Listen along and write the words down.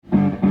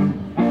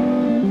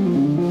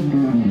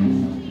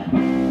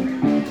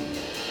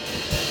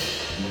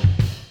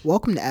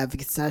Welcome to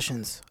Advocate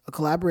Sessions, a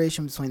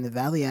collaboration between the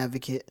Valley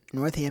Advocate,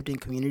 Northampton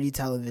Community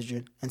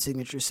Television, and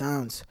Signature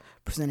Sounds,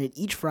 presented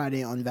each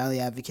Friday on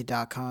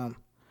valleyadvocate.com.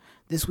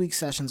 This week's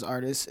sessions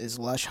artist is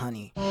Lush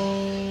Honey.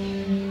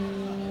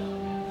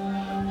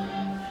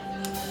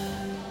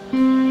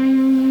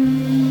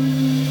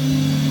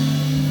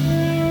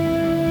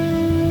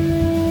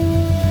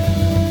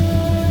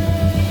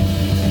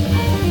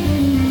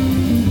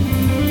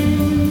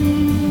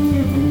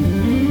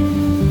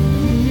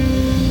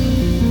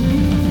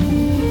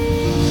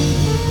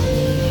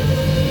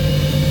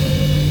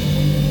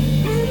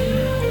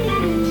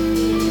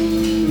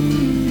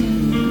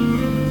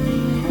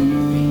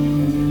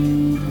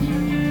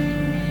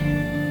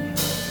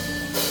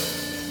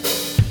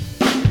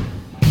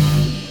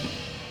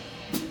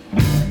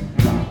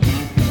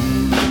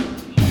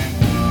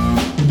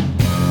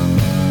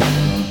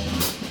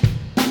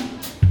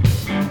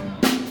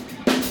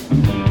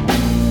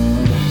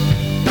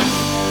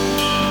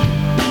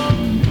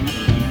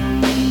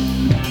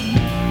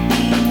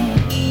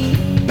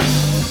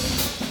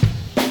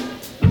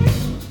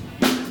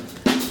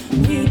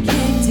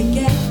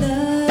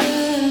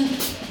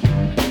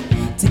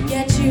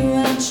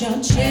 Your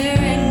chair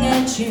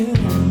and get you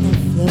on the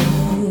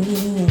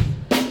floor,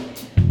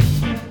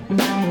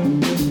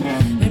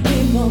 and we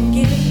won't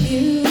give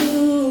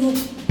you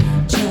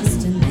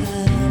just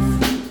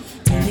enough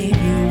to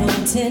leave you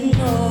wanting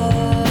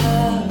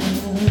more.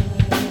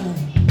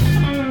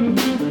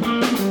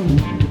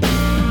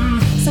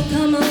 So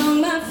come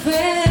along, my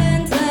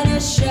friends, let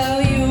us show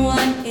you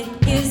what it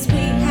is we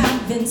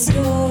have in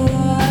store.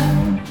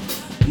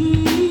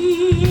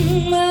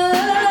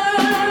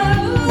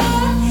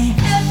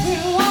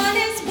 Everyone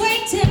is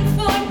waiting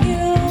for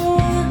you.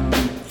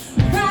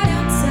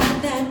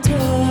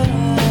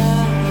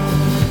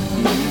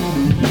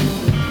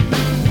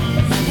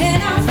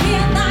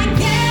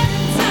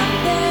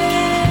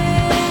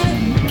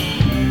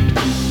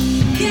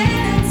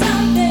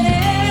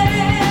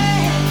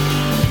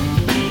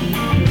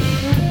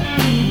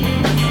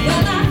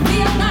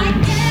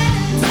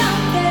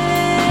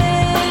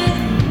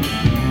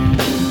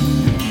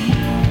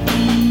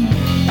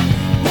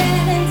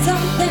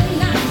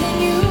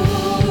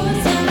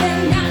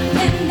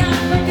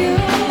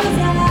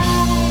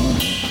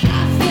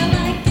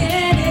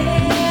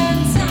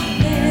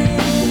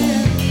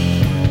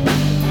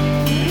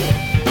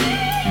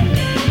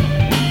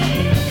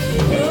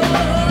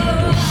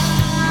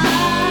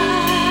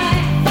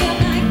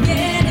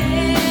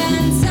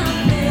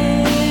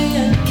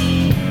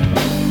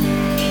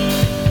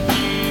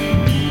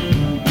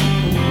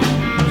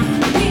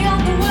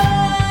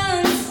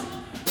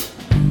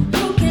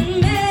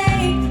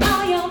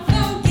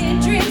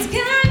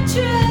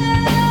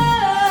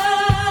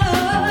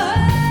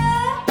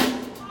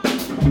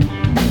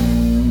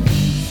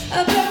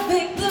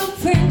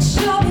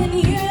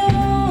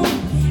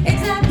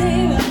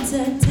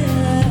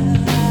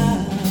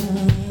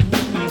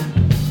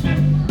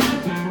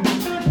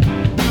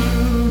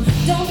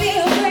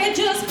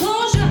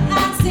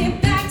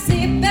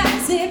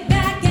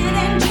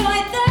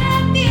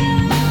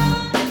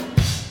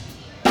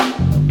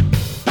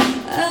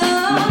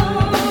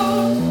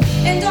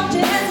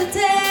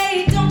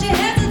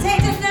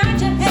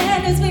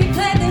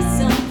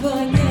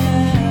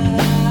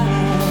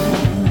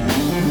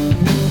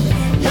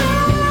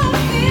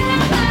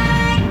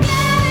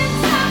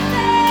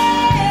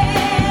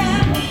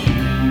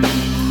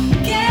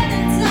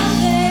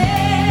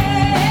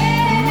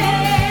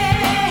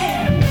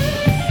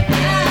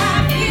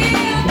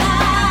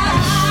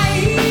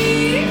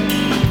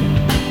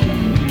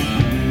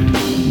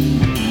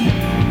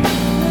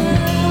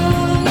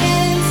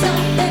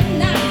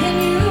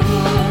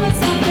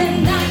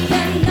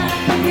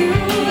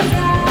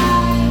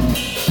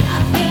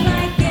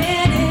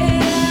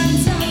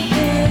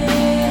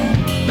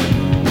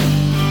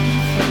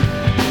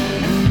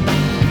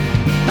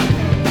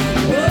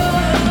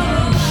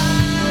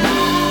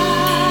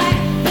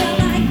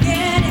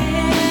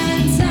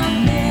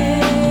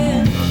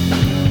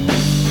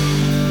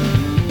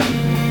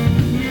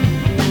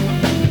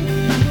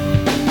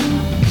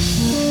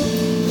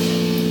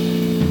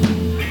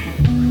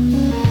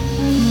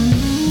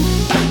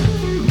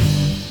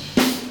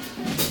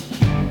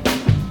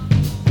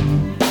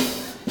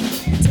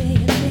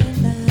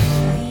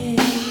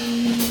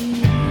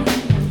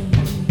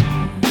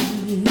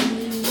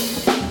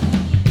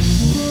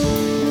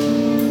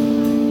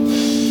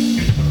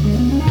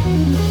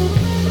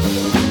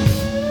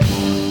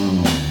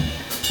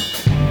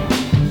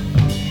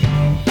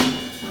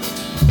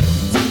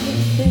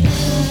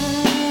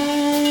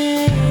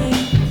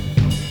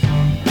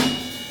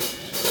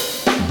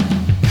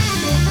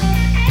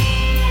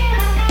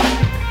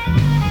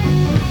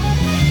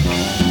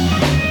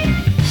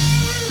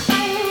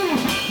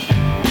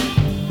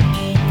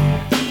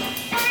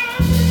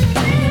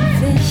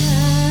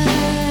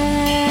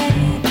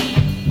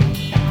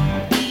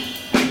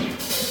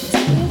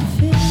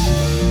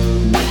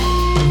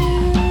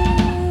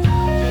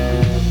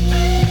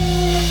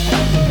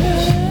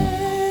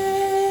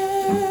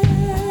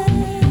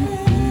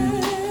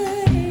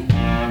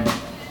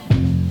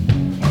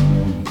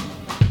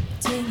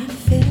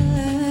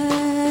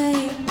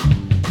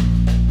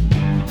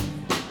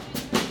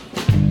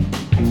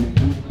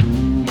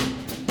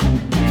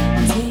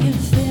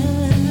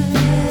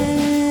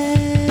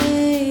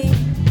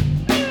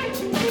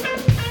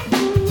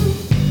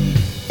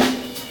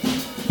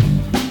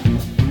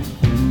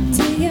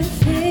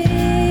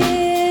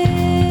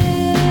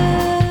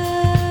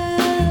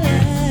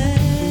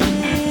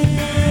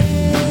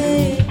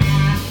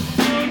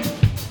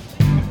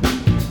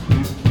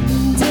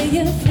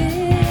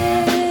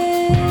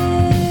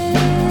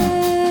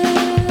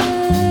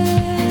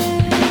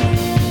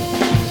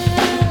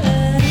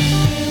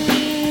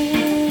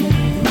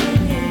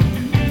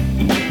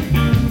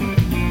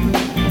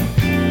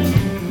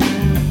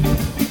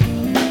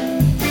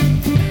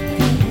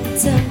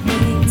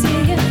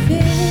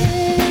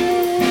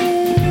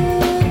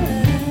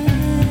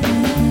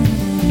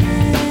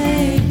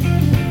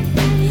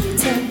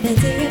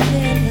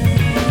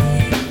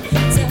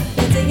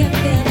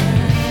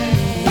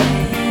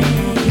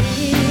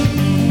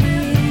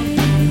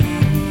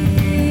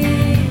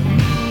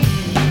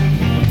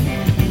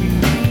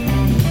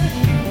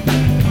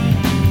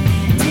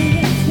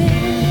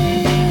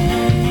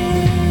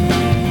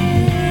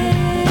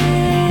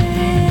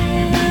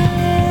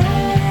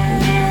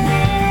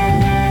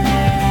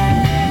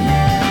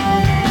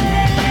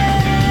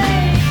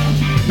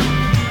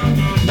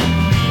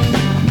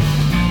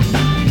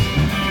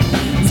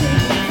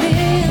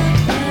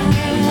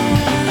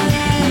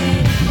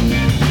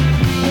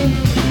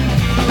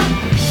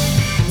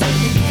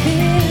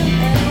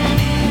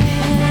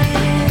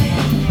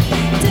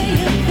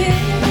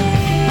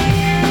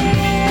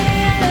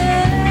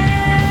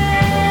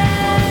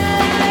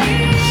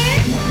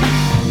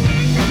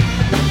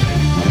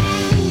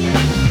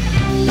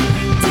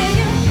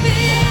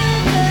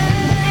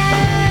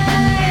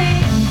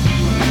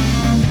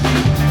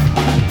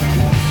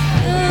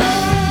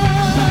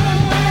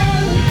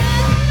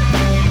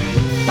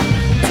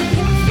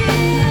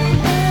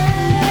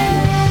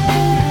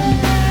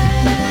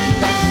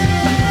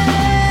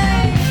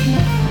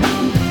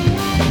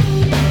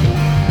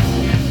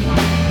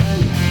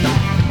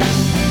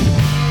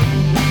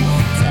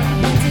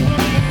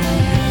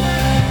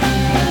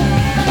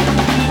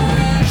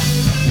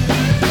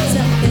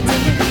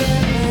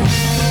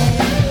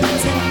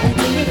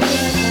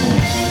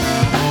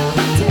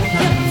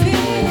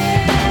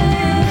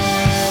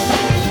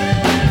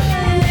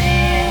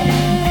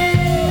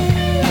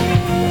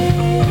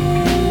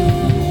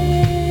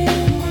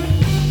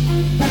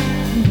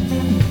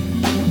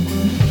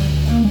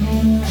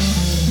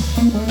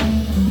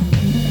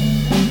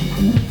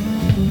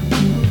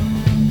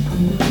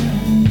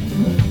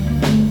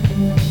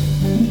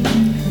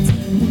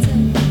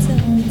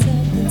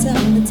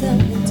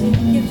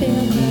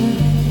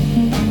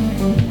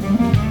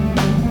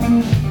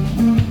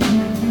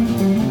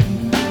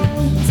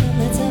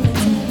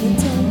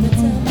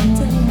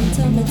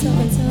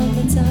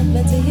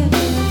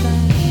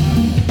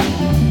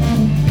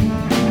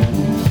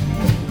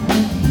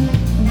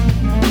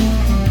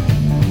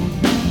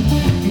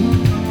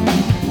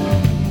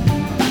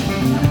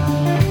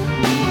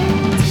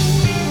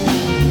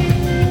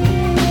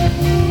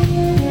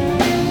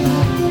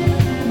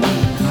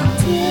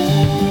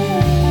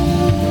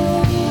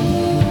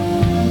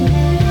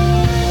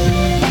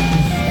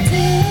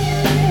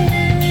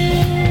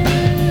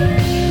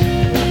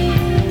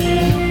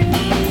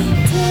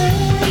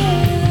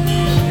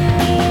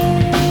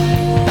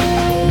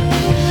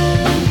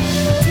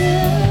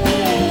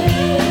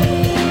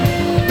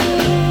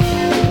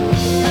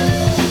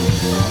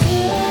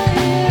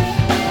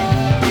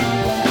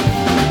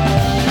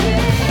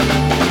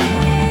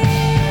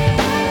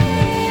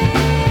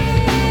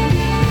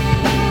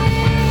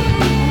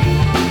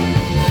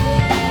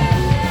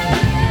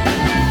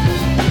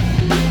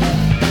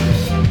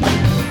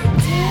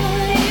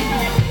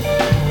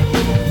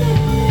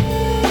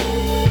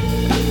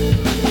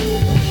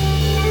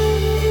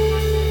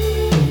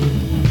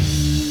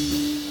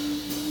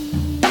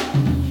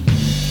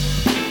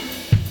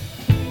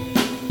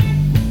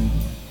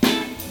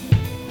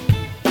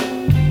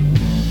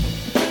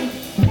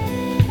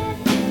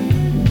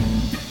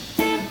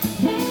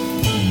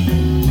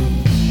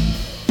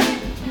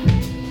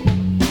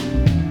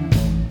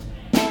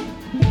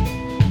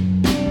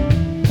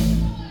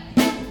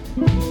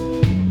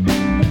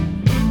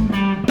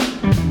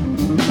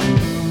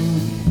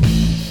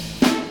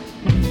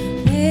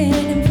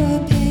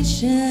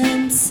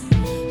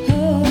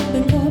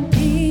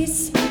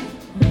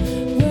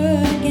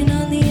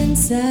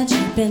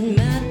 spend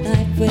my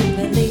life with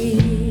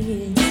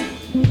Elise,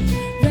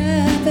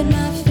 wrapping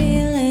my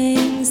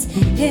feelings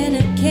in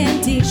a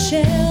candy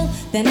shell.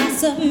 Then I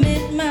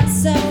submit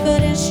myself for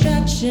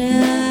destruction.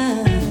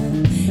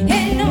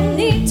 Ain't no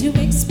need to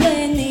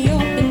explain the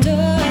open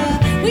door.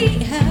 We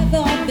have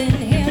all been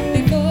here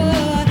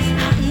before.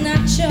 I'm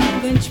not sure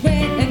which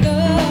way to go.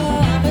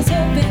 I was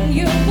hoping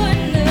you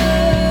would know.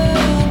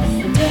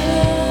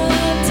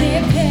 Don't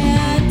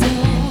depend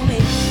on me.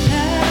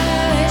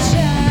 I wish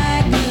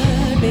I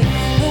could be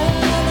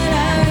all that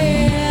I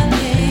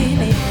really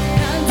need.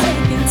 I'm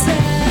taking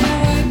time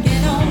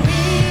working on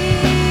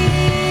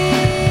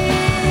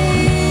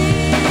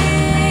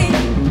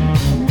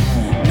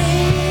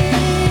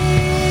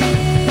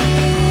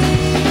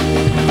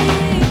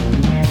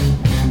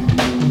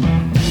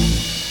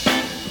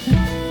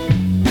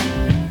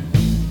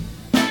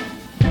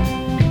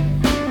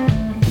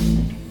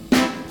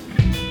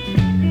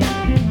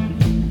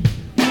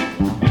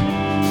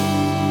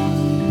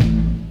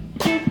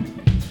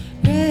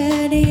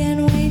ready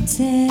and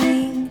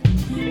waiting,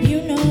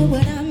 you know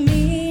what I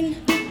mean.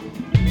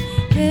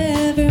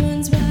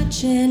 Everyone's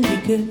watching, we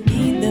could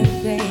be the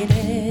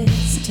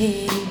greatest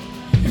team.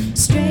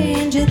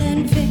 Stranger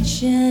than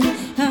fiction,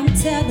 I'm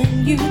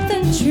telling you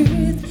the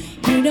truth.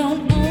 You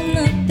don't own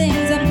the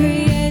things I'm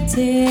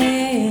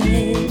creating.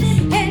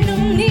 Ain't no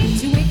need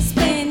to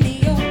explain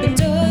the open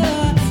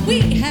door.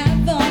 We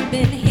have all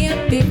been here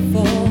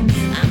before.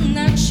 I'm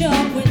not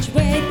sure which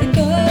way to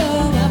go.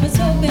 I was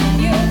hoping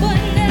you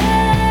would know.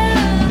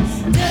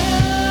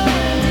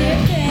 Don't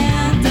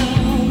depend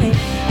on me.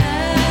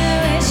 I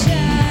wish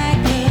I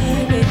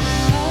could be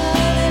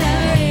all that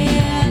I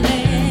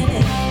really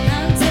need.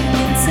 I'm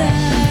taking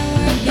time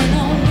working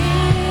on me.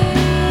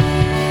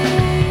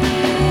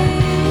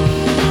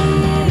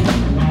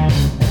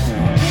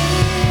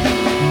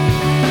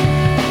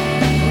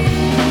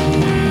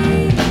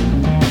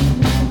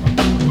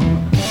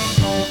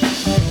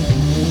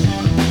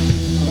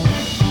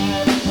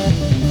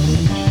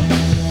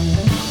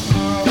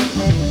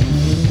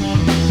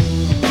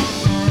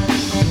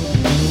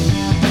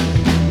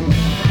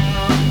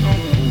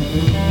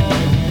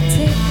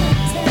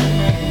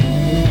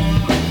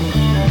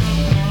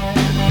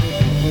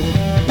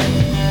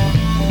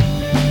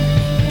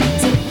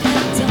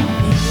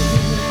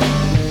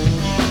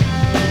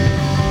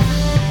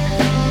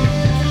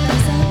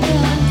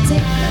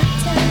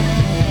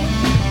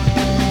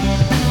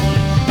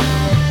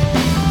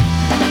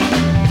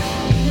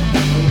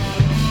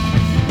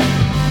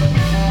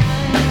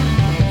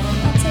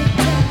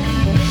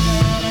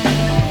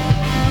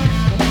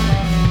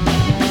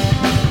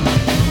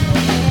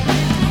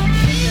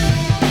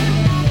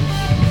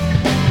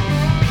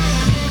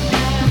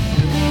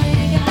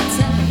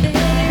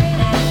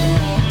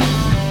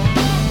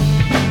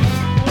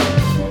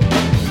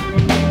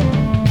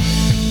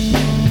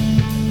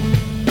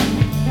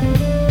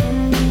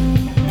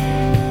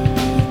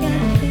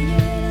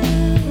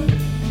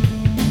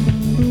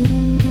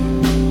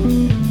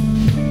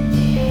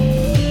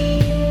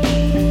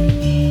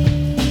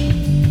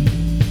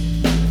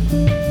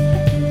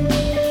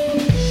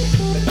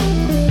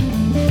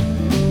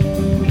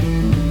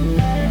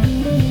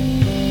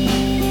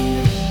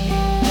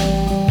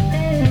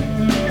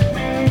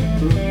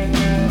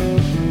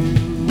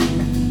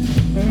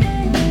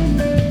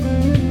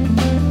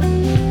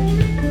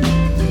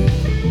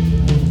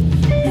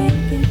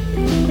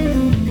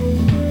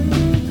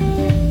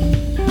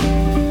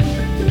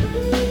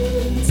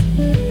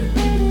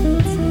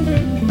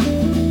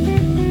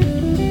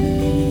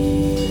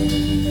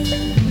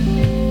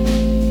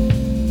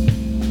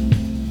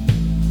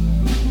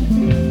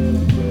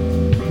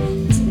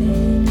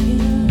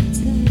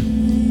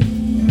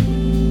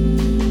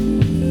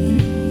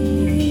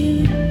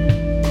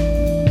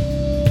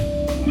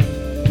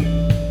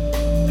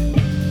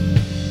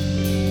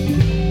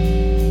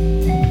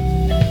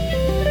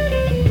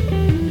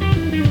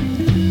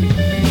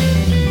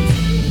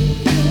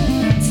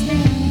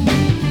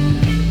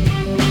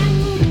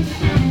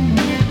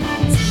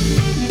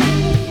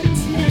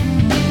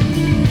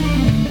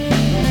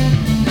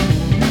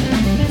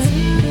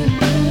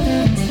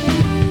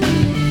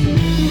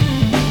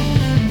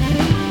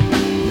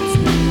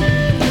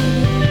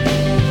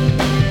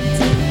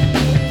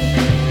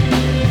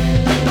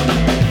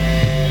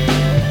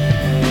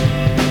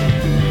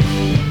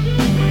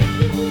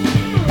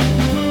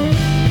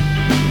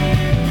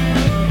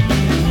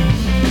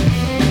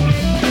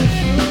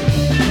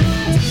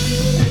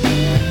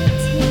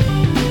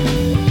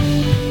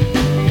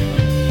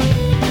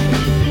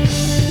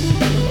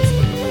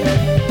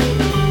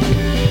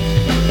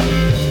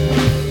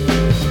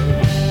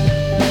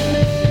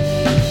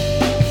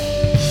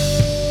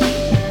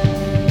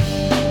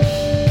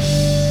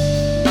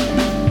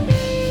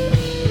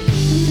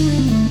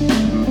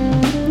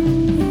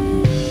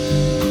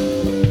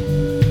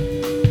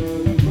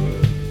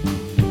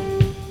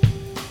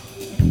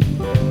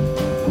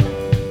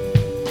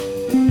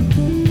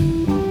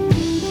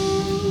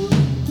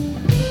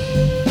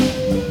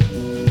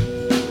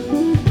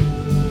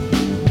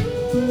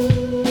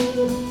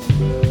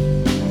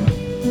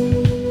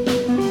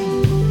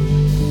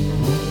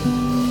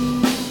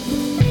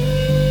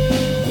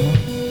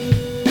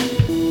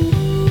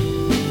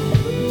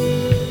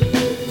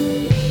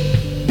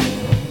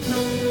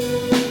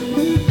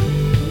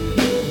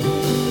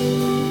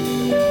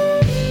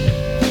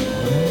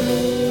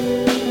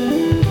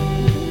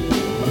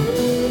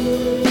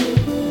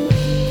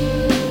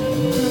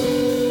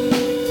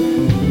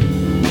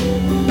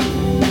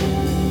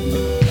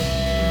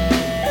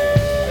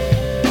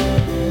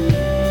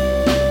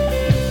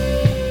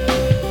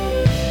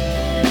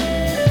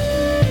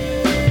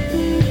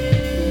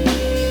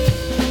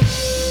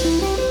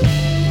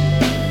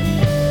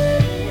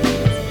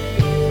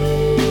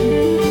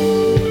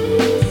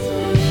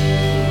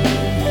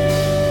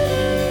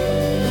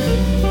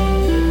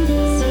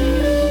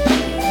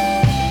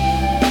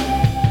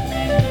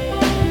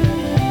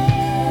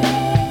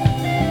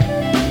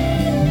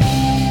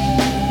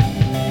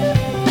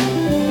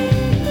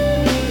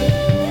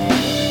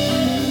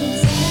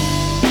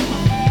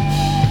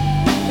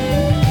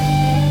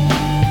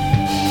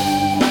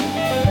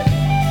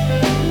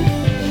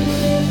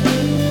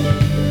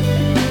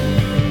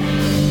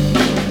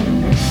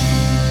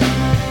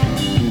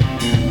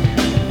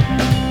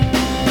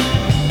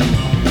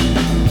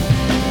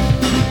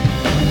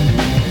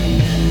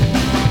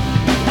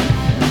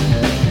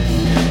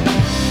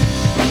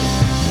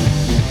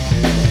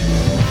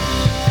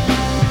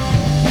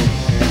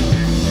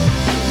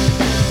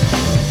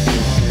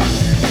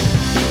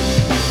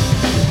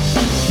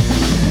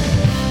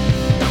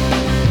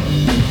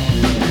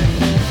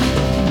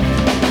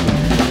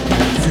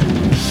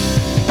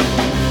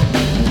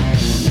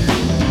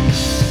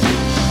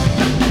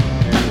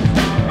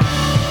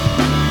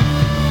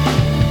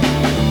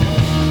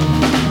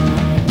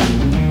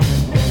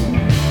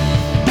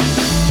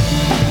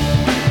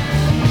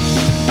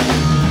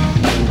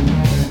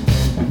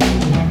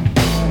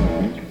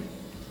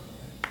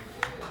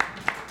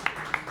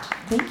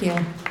 Thank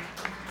you.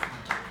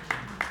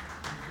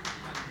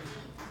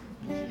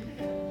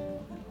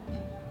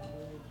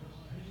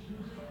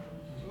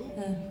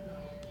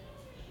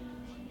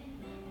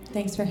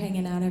 Thanks for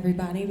hanging out,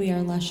 everybody. We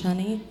are Lush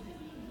Honey.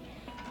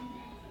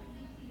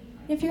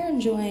 If you're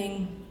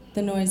enjoying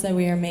the noise that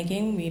we are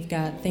making, we've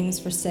got things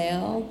for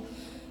sale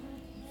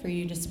for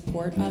you to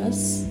support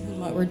us and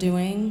what we're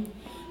doing.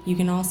 You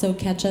can also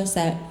catch us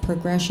at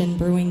Progression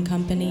Brewing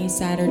Company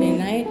Saturday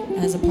night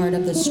as a part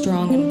of the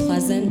Strong and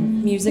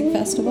Pleasant Music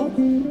Festival.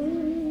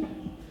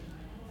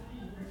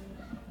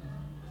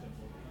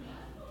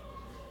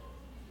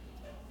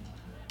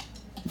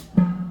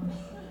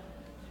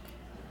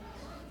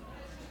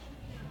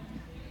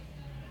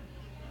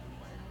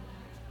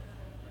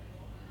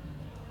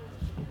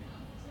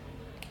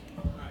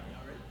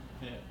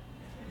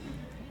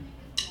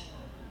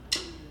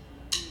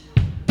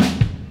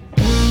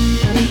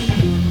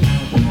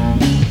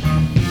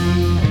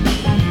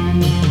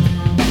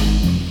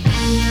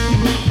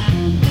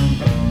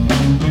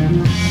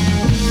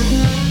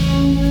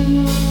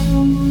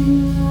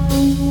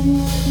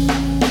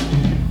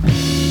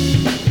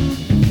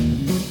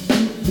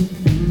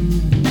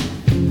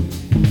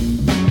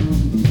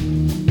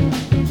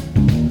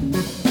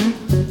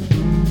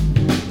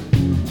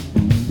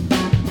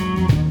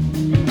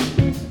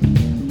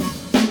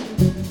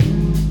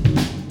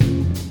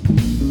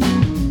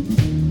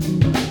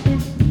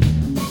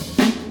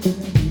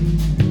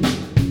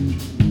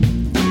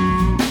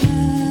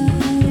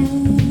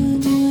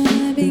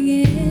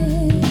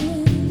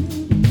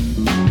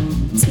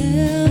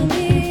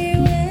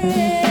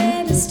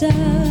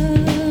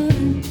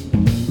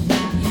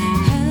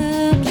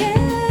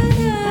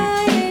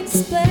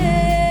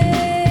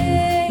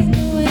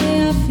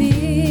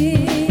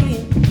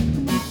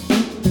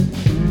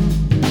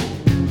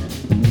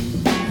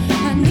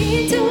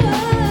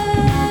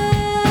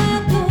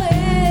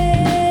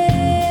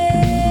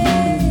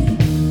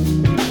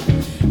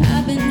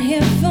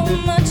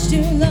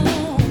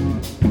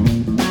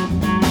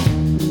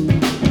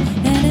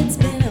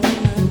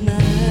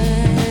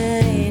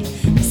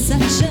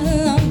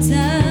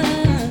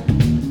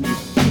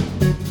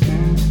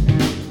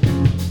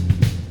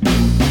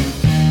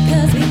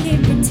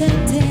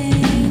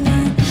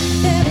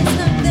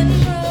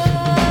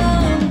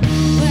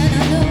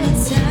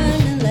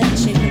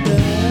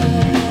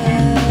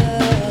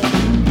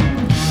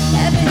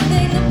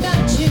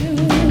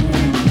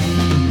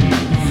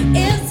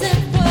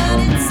 Isn't what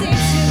it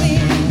seems to be,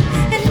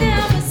 and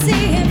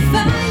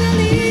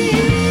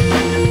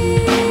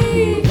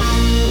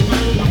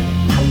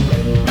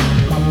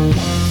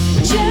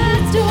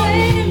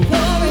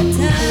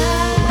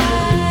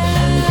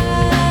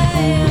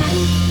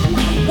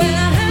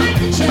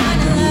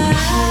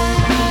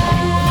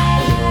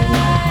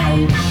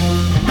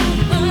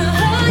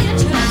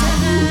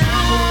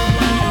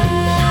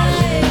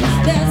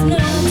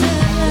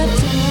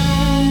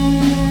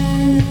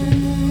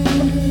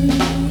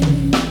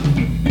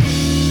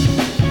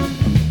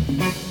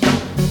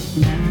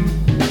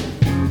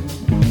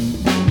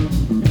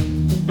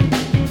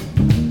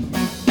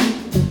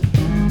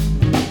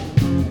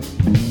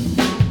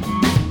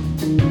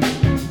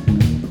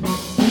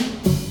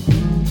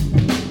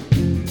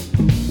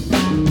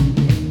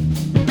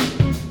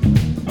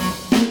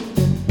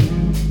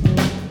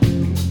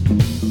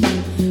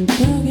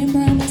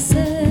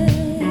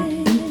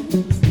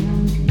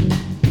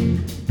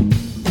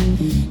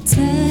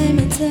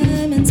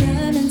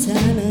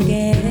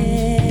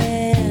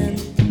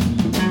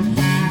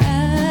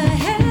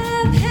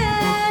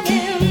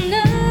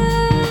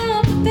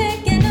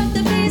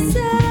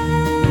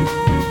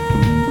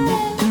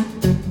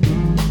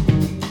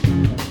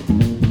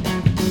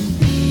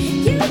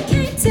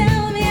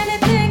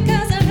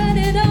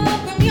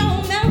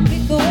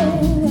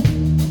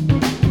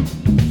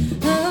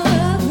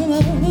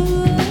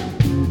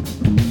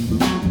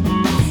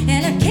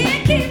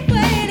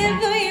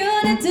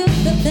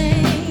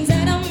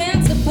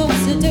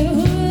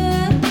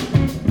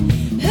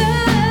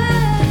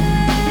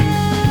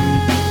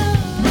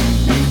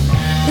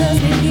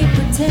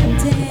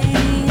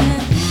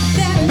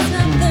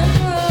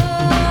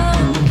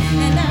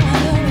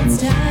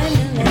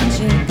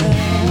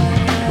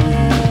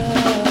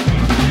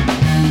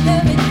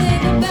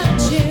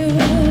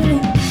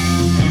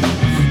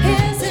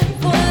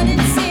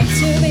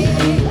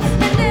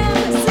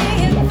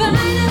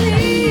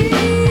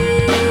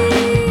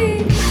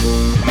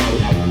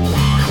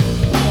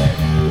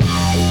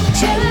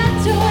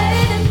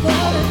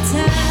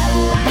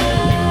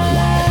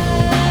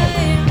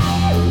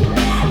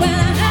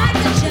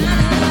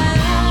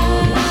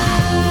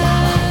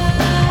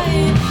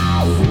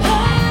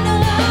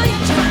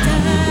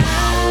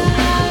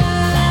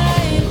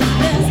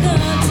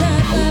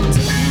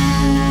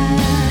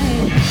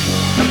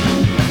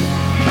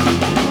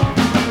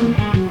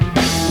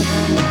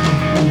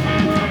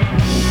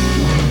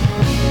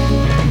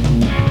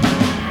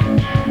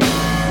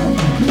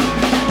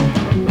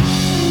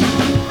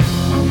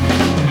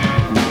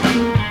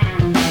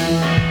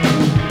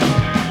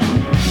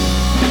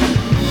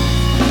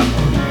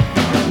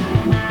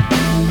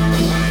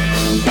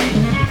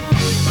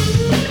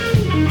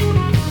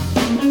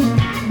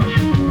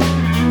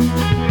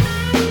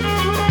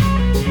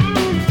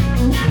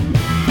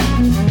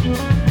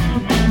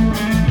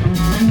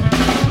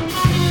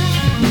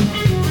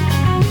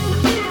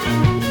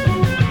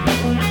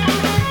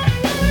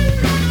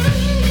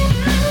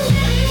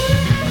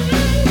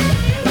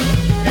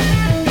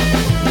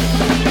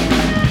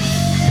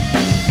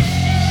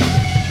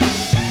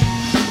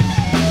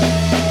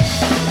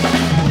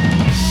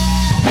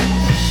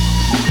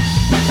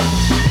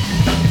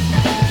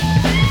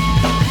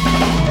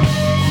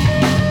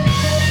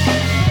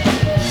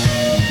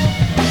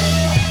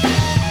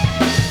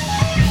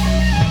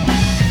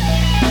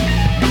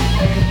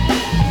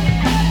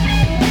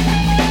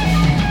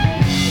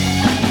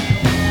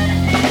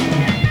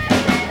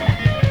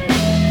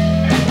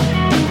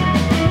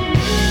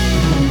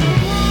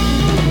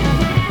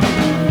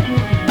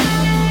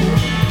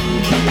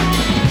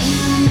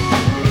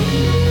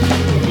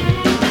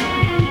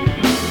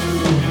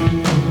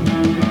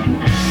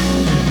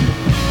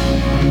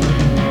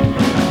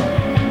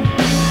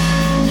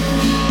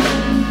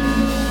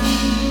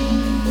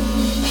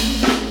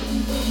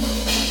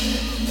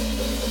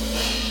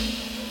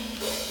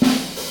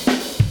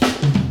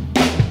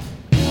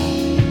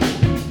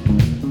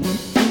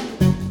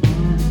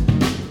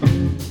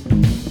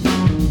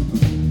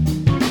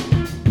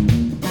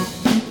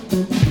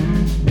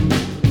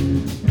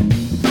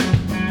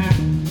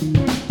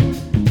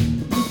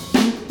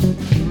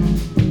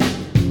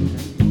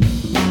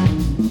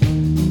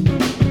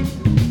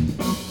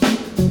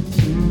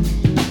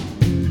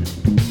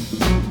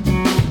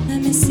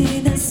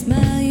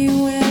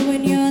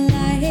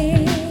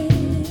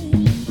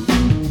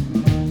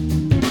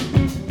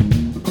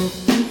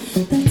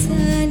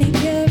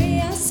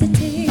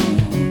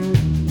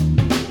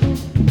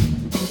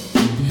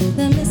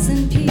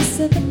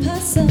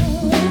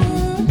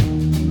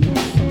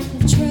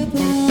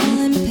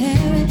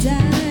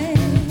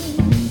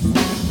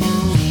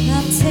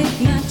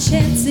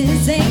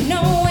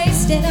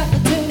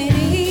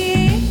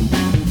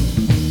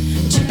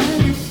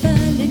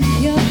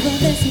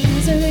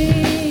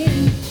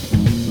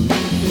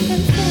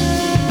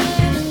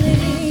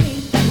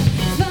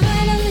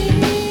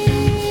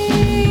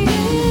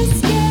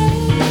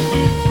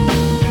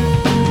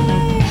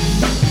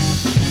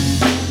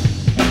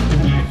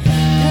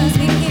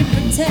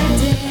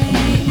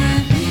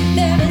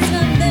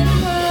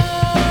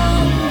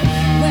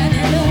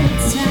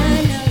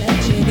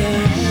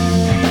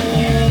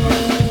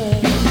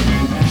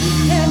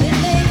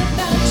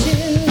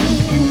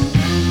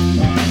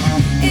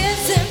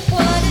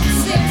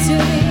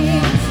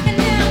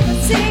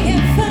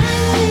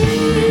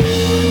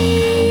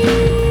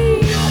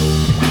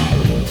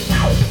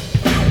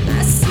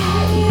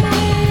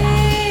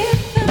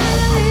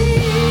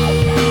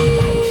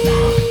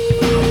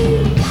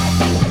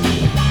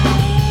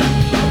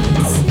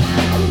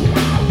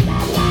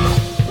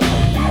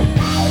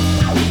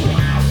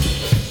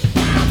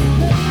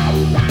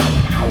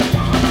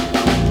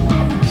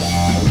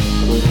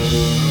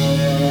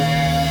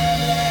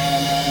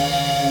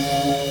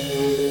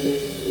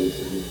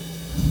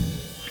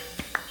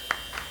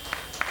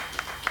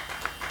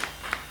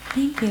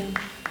Thank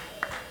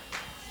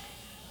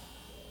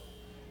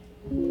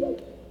you.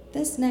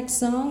 This next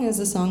song is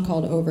a song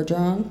called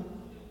Overdrawn.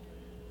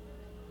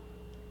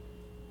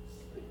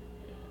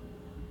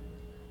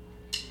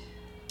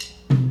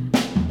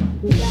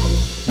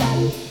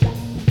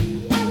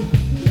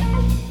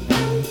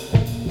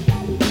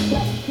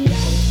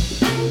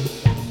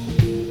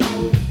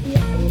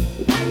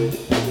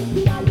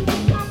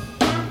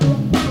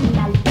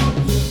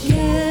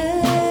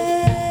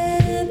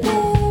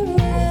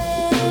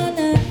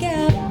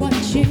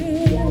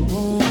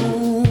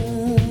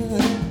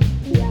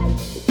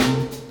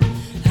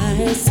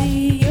 I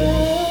see your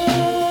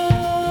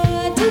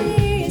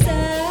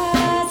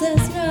desires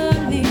has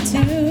drawn me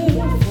to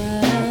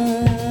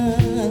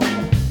front.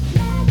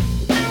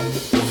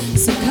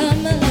 So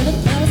come a little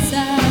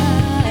closer.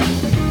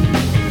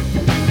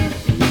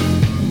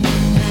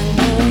 I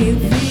know you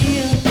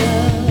feel the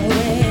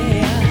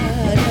way I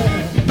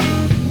do.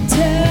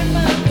 Turn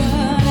my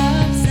world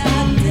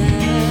upside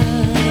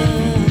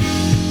down.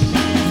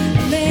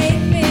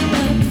 Make me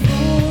look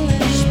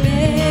foolish,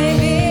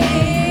 baby.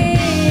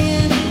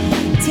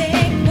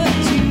 Take what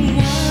you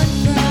want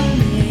from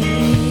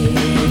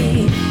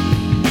me.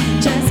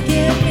 Just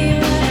give me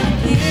what I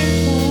came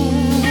for.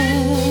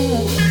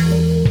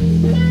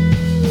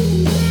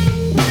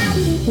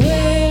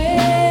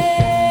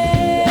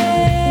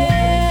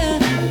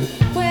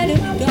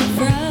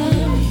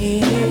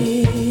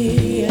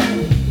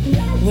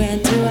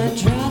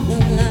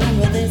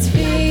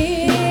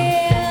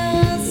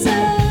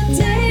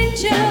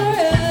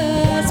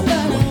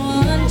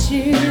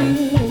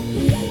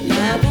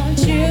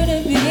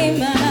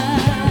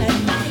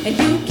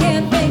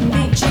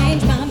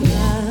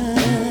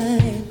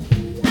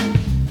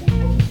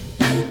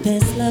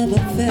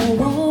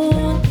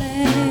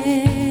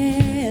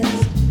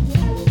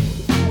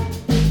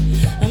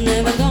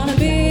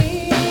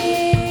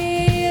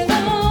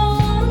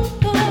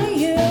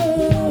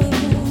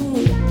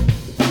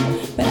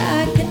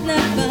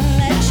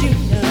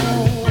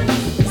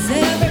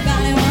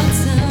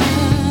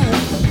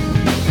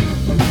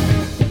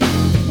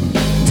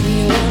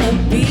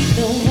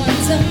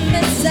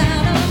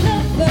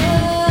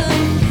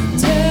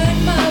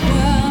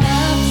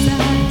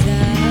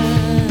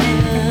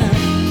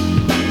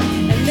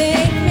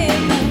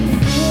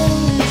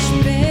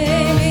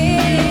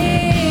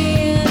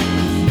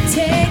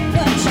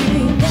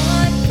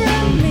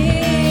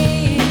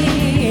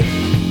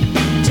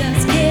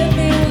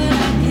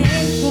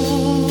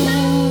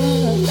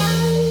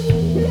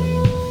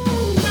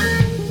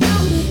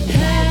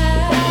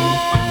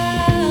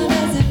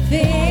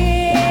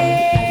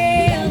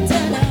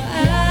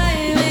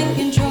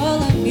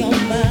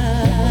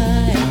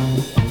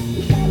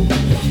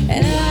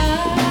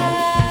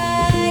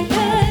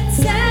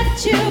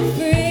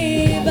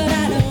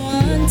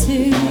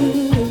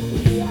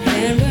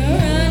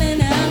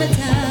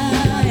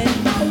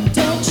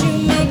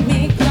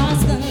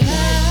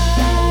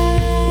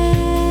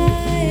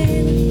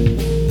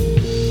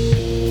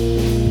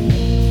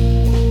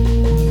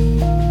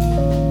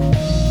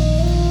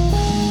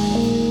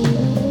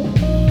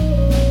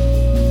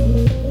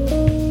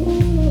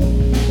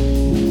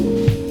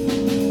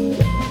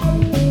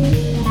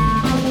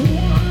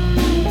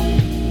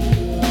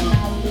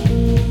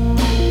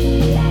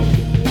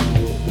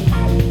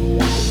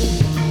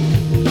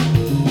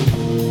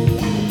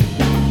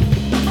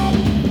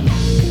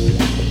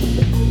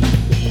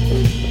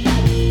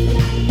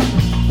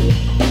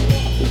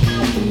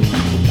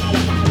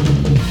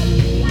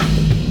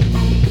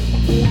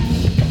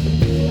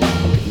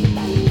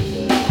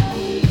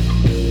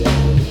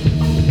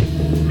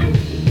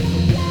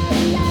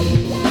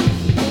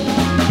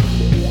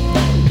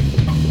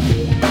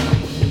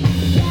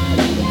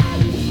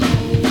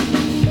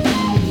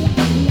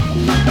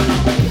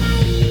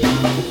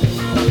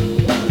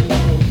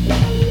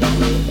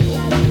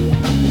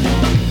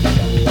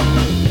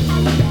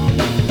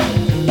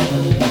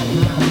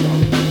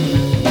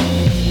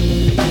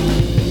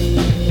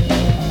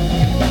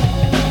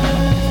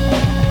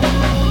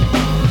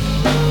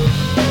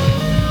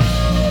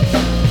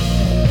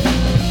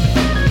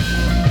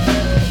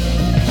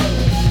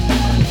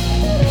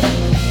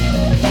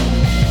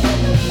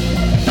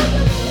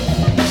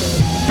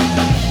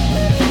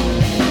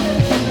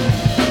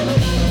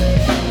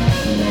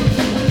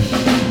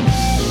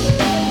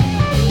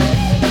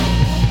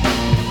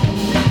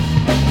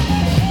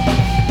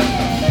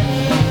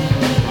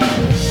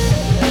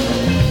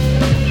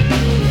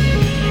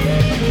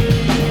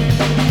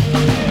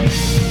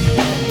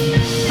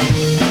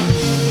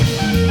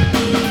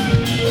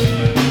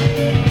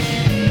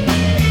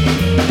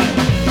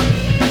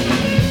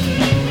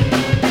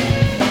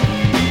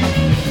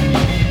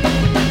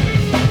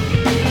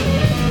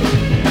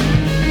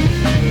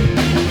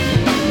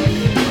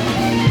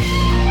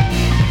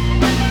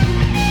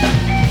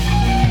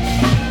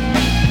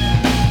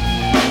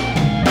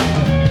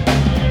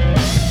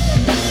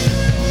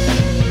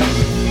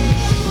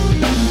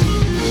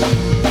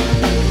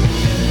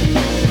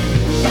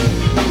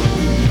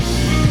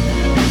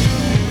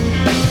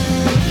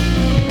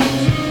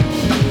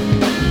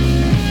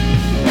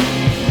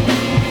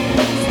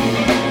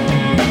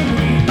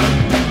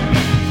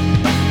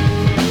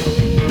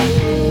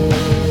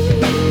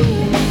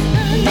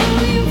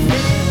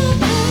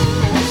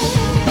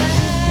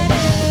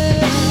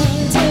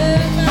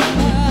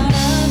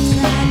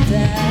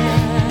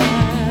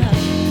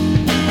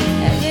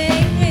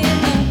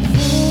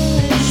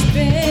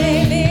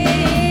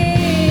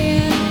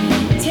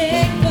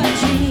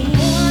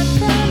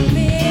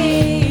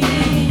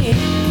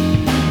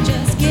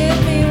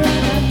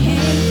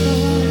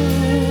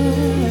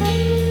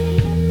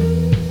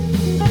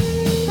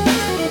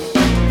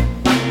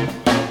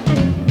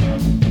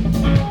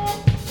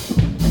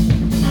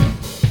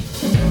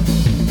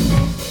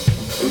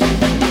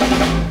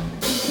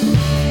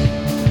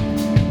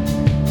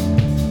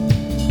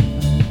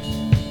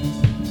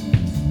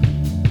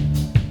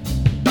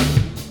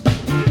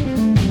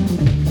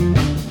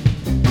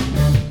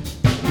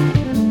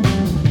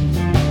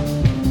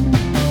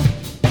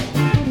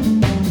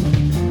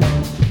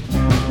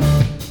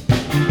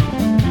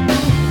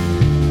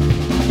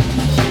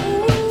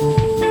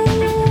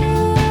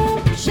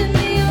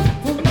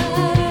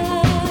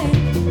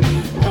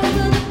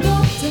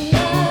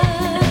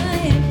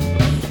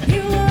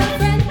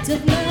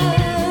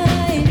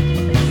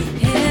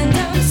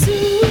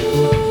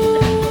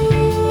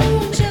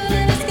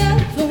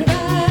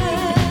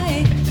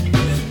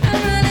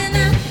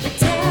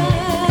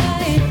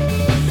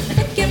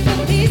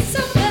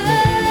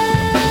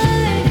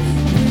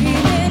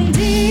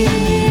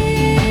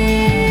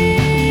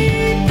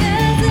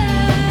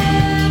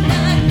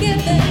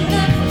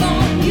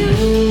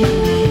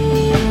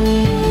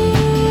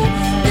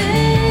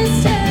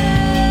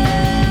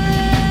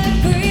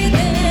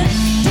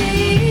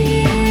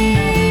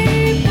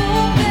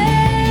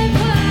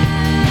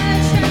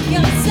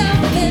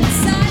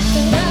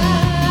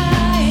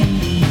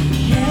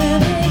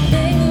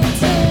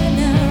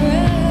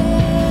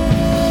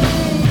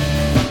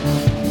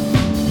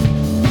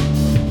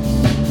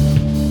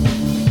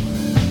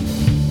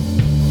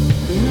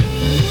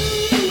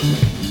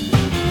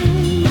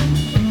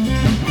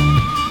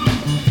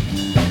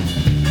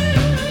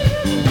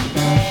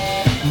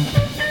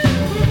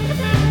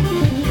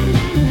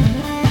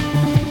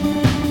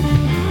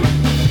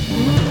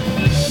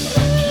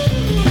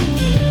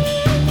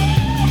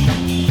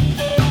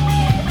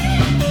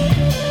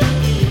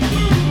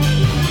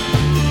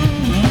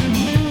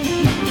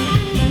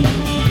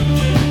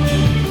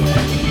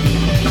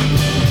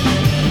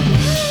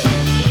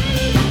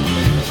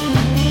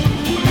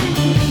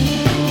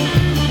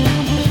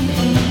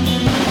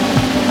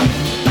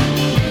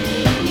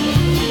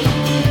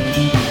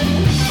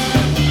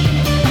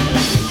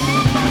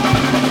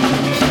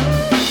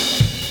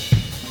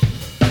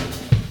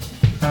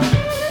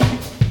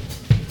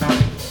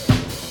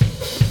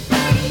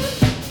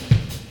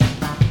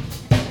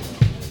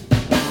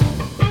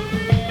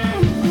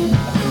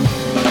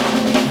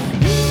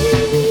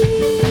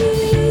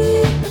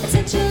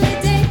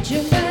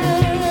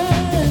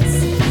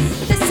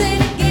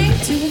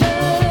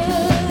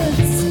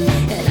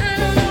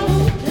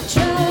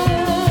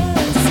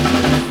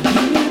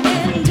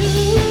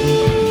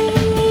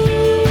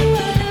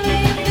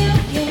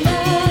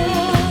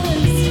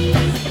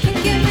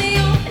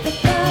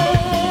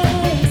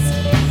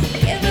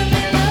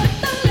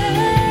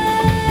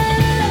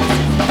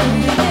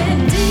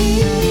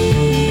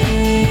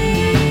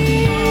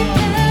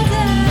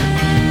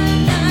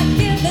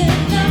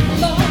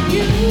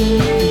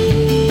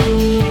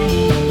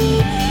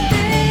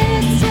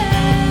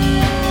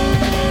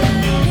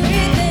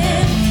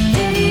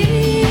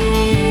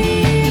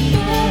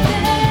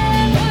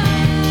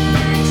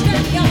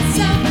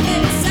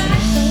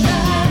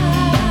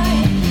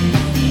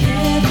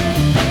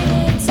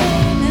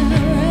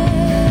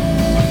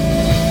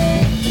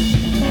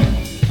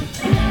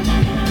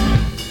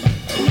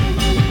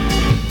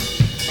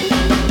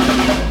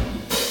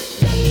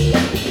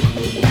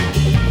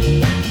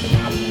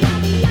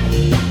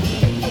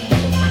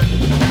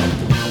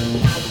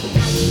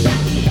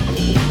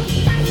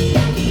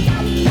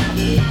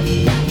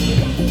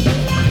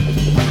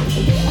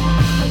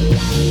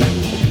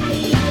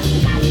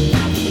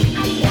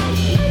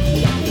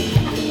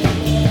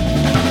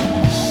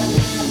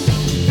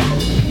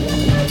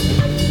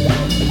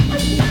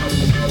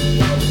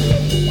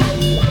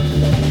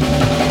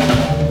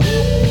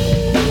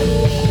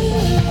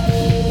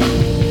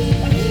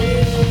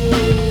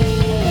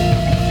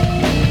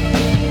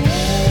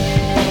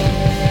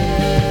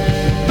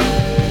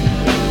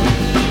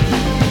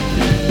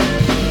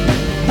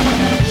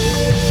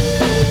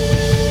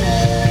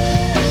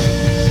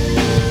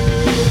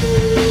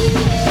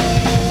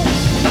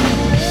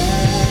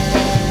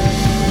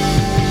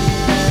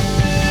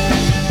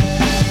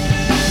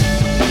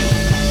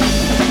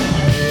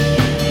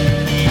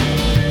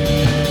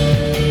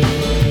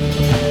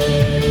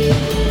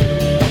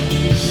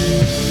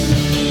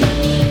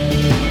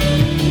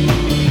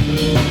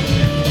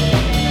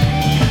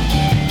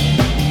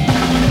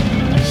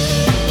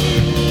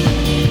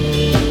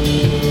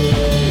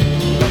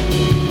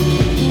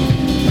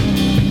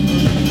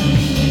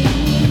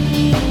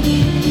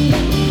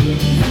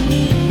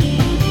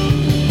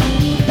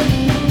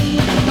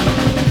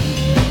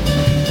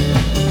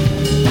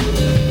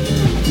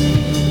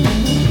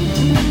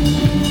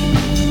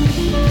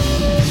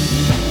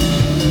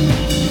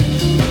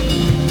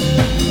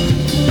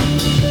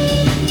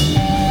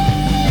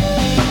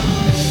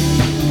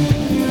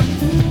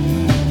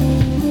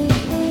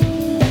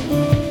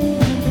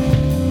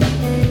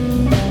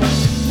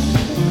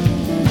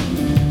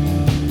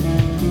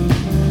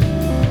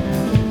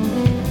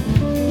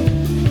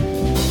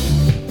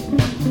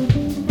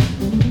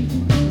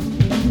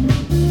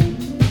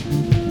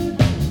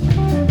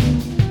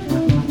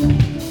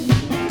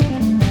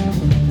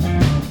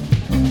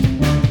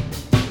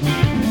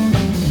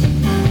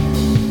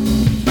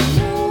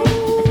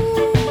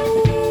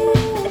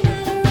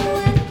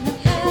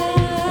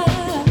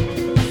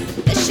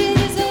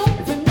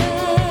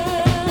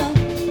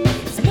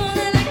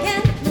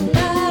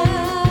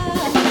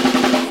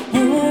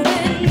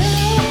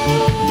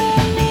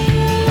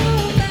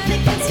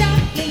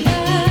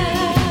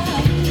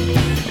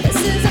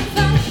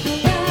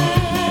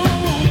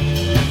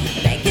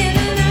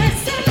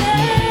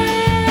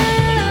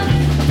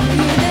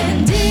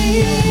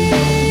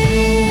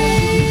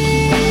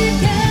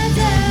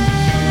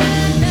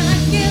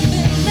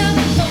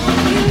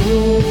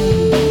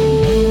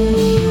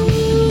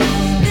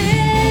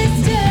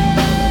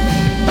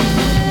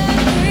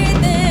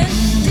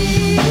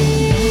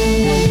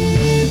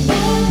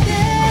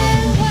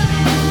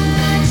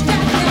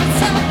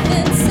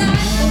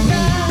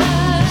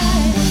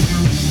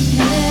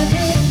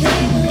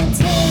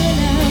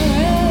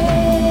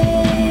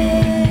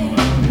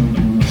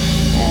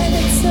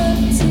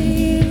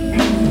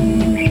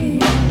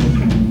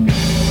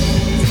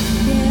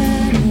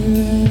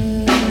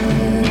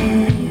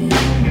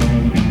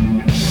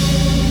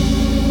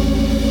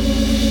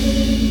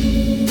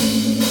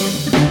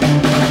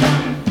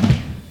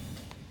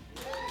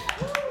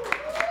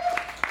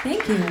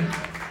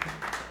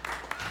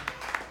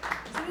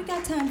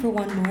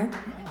 one more.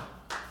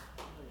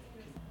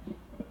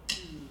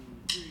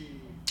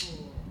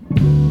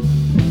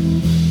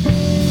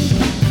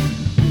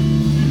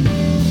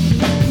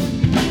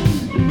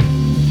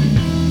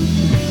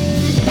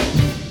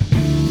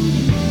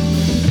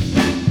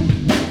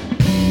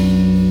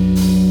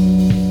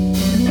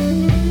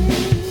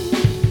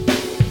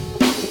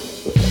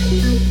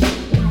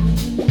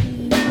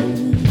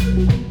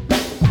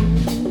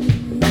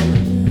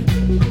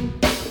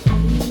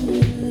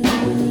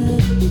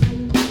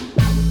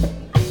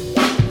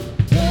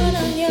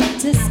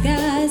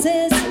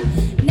 Disguises.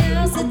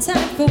 Now's the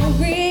time for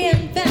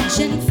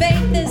reinvention.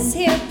 Faith is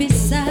here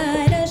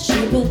beside us.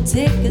 She will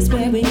take us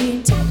where we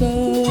need to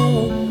go.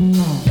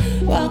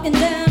 Walking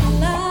down a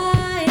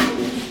line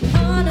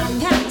on a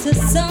path to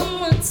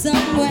someone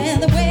somewhere.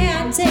 The way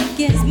I take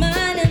is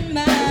mine and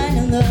mine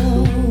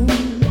alone.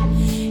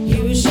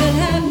 You should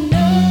have known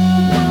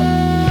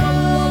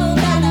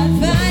that I'd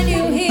find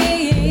you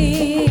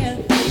here.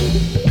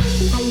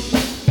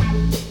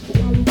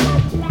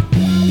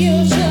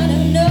 You should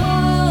have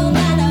known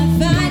that I'd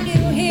find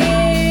you here.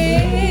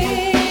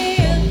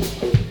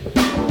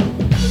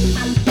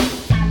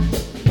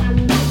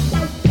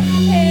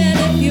 And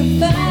if you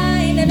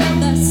find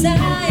another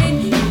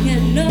sign, you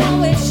can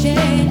always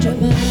change your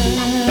mind.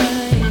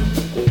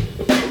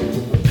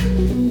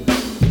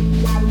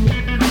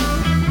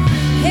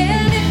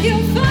 And if you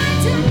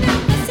find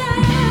another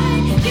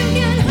sign, you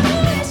can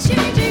always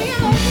change your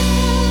mind.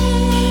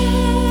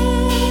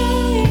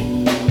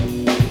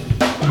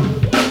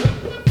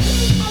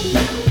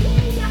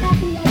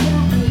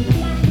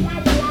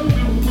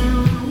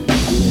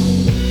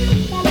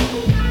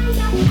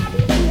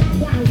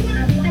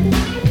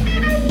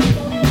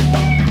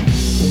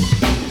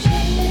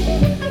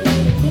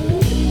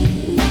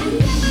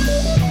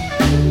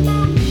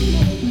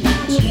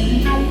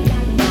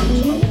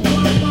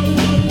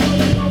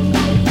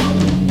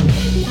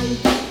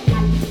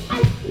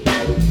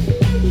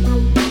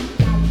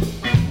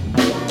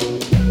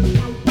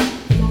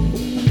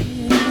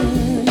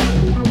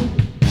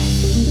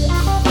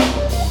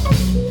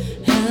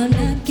 I'm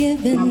not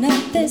giving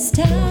up this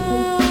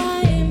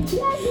time.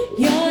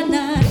 You're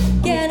not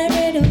getting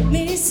rid of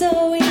me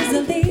so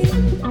easily.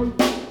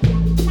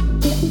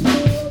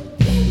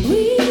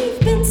 We've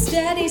been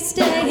steady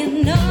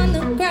staying on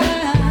the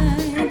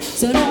grind.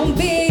 So don't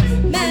be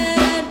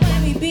mad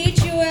when we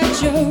beat you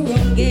at your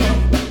own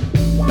game.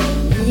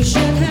 You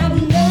should have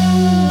known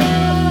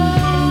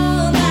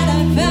that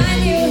I'd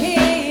find you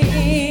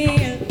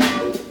here.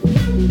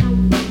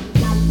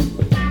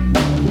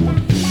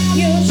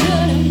 You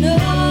should have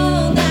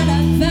known that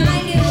I'd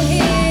find you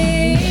here.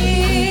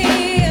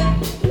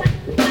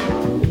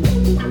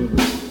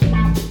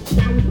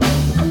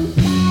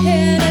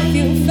 And if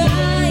you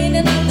find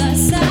another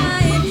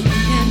sign, you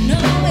can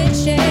always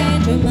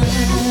change your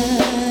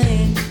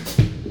mind.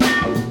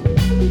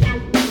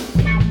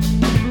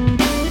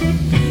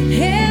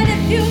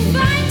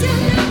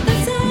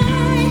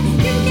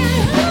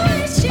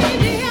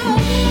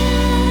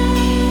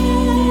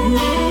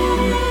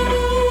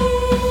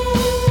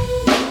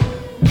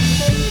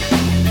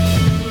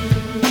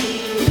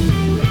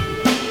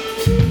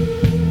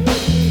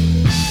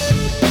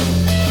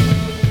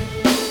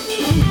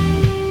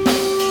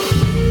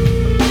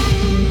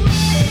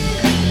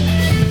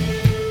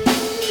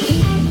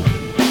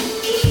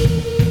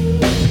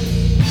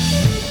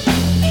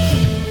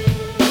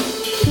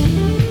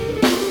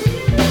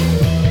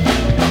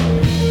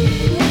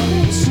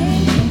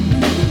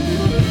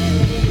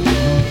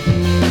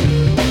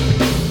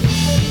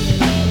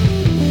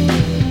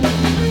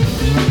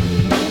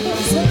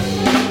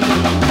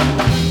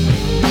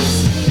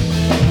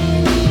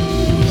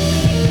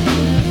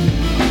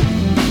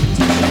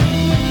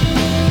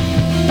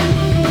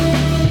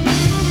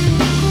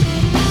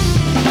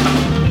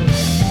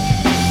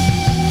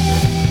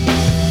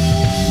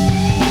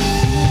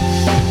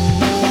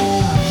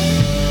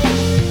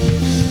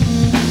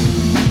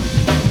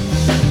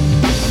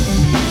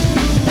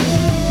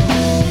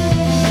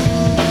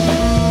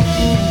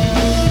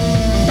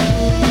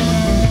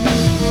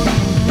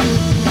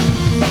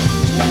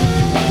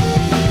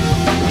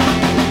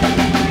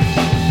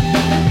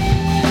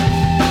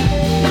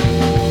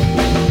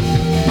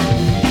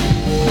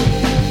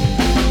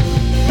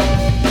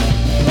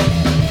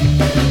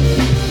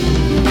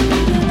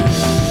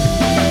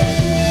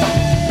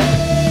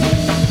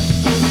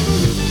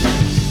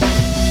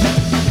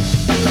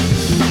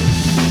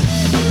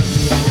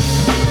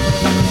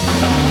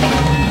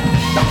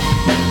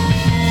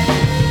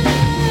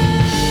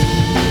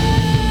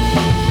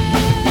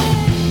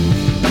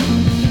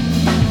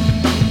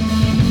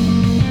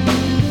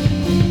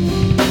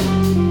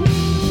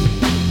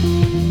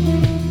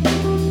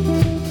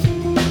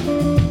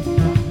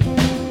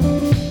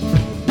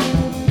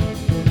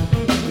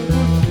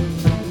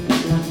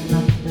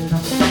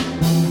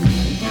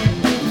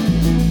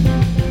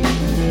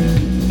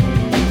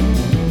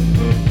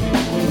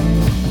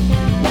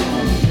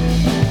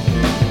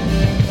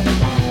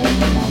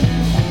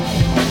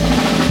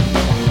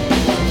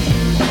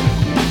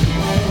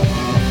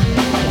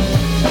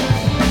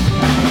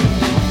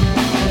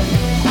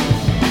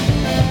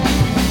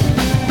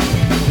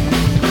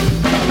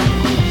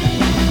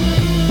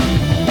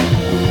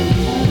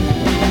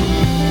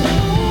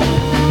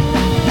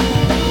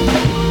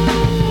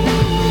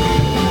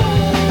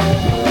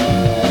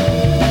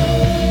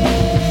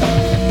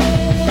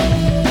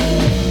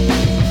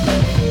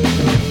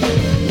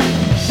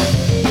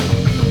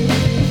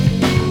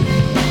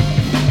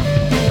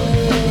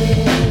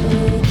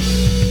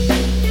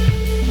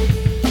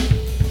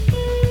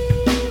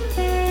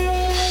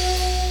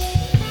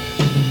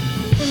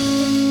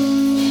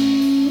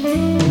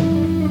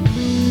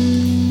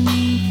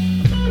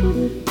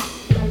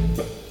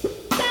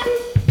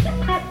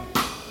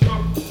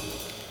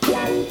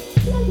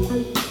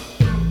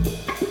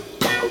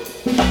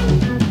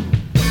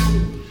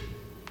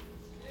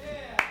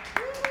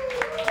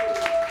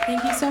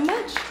 so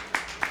much.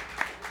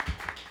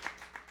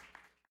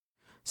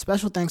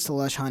 Special thanks to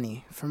Lush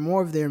Honey. For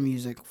more of their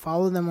music,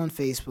 follow them on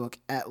Facebook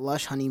at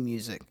Lush Honey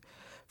Music.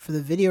 For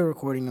the video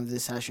recording of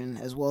this session,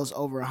 as well as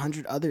over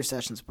 100 other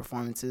sessions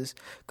performances,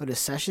 go to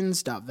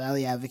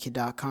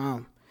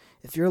sessions.valleyadvocate.com.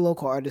 If you're a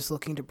local artist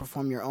looking to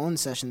perform your own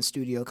session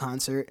studio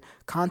concert,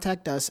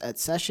 contact us at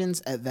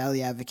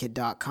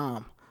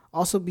sessions@valleyadvocate.com.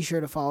 Also, be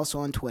sure to follow us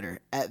on Twitter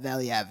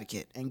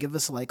 @valleyadvocate and give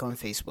us a like on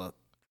Facebook.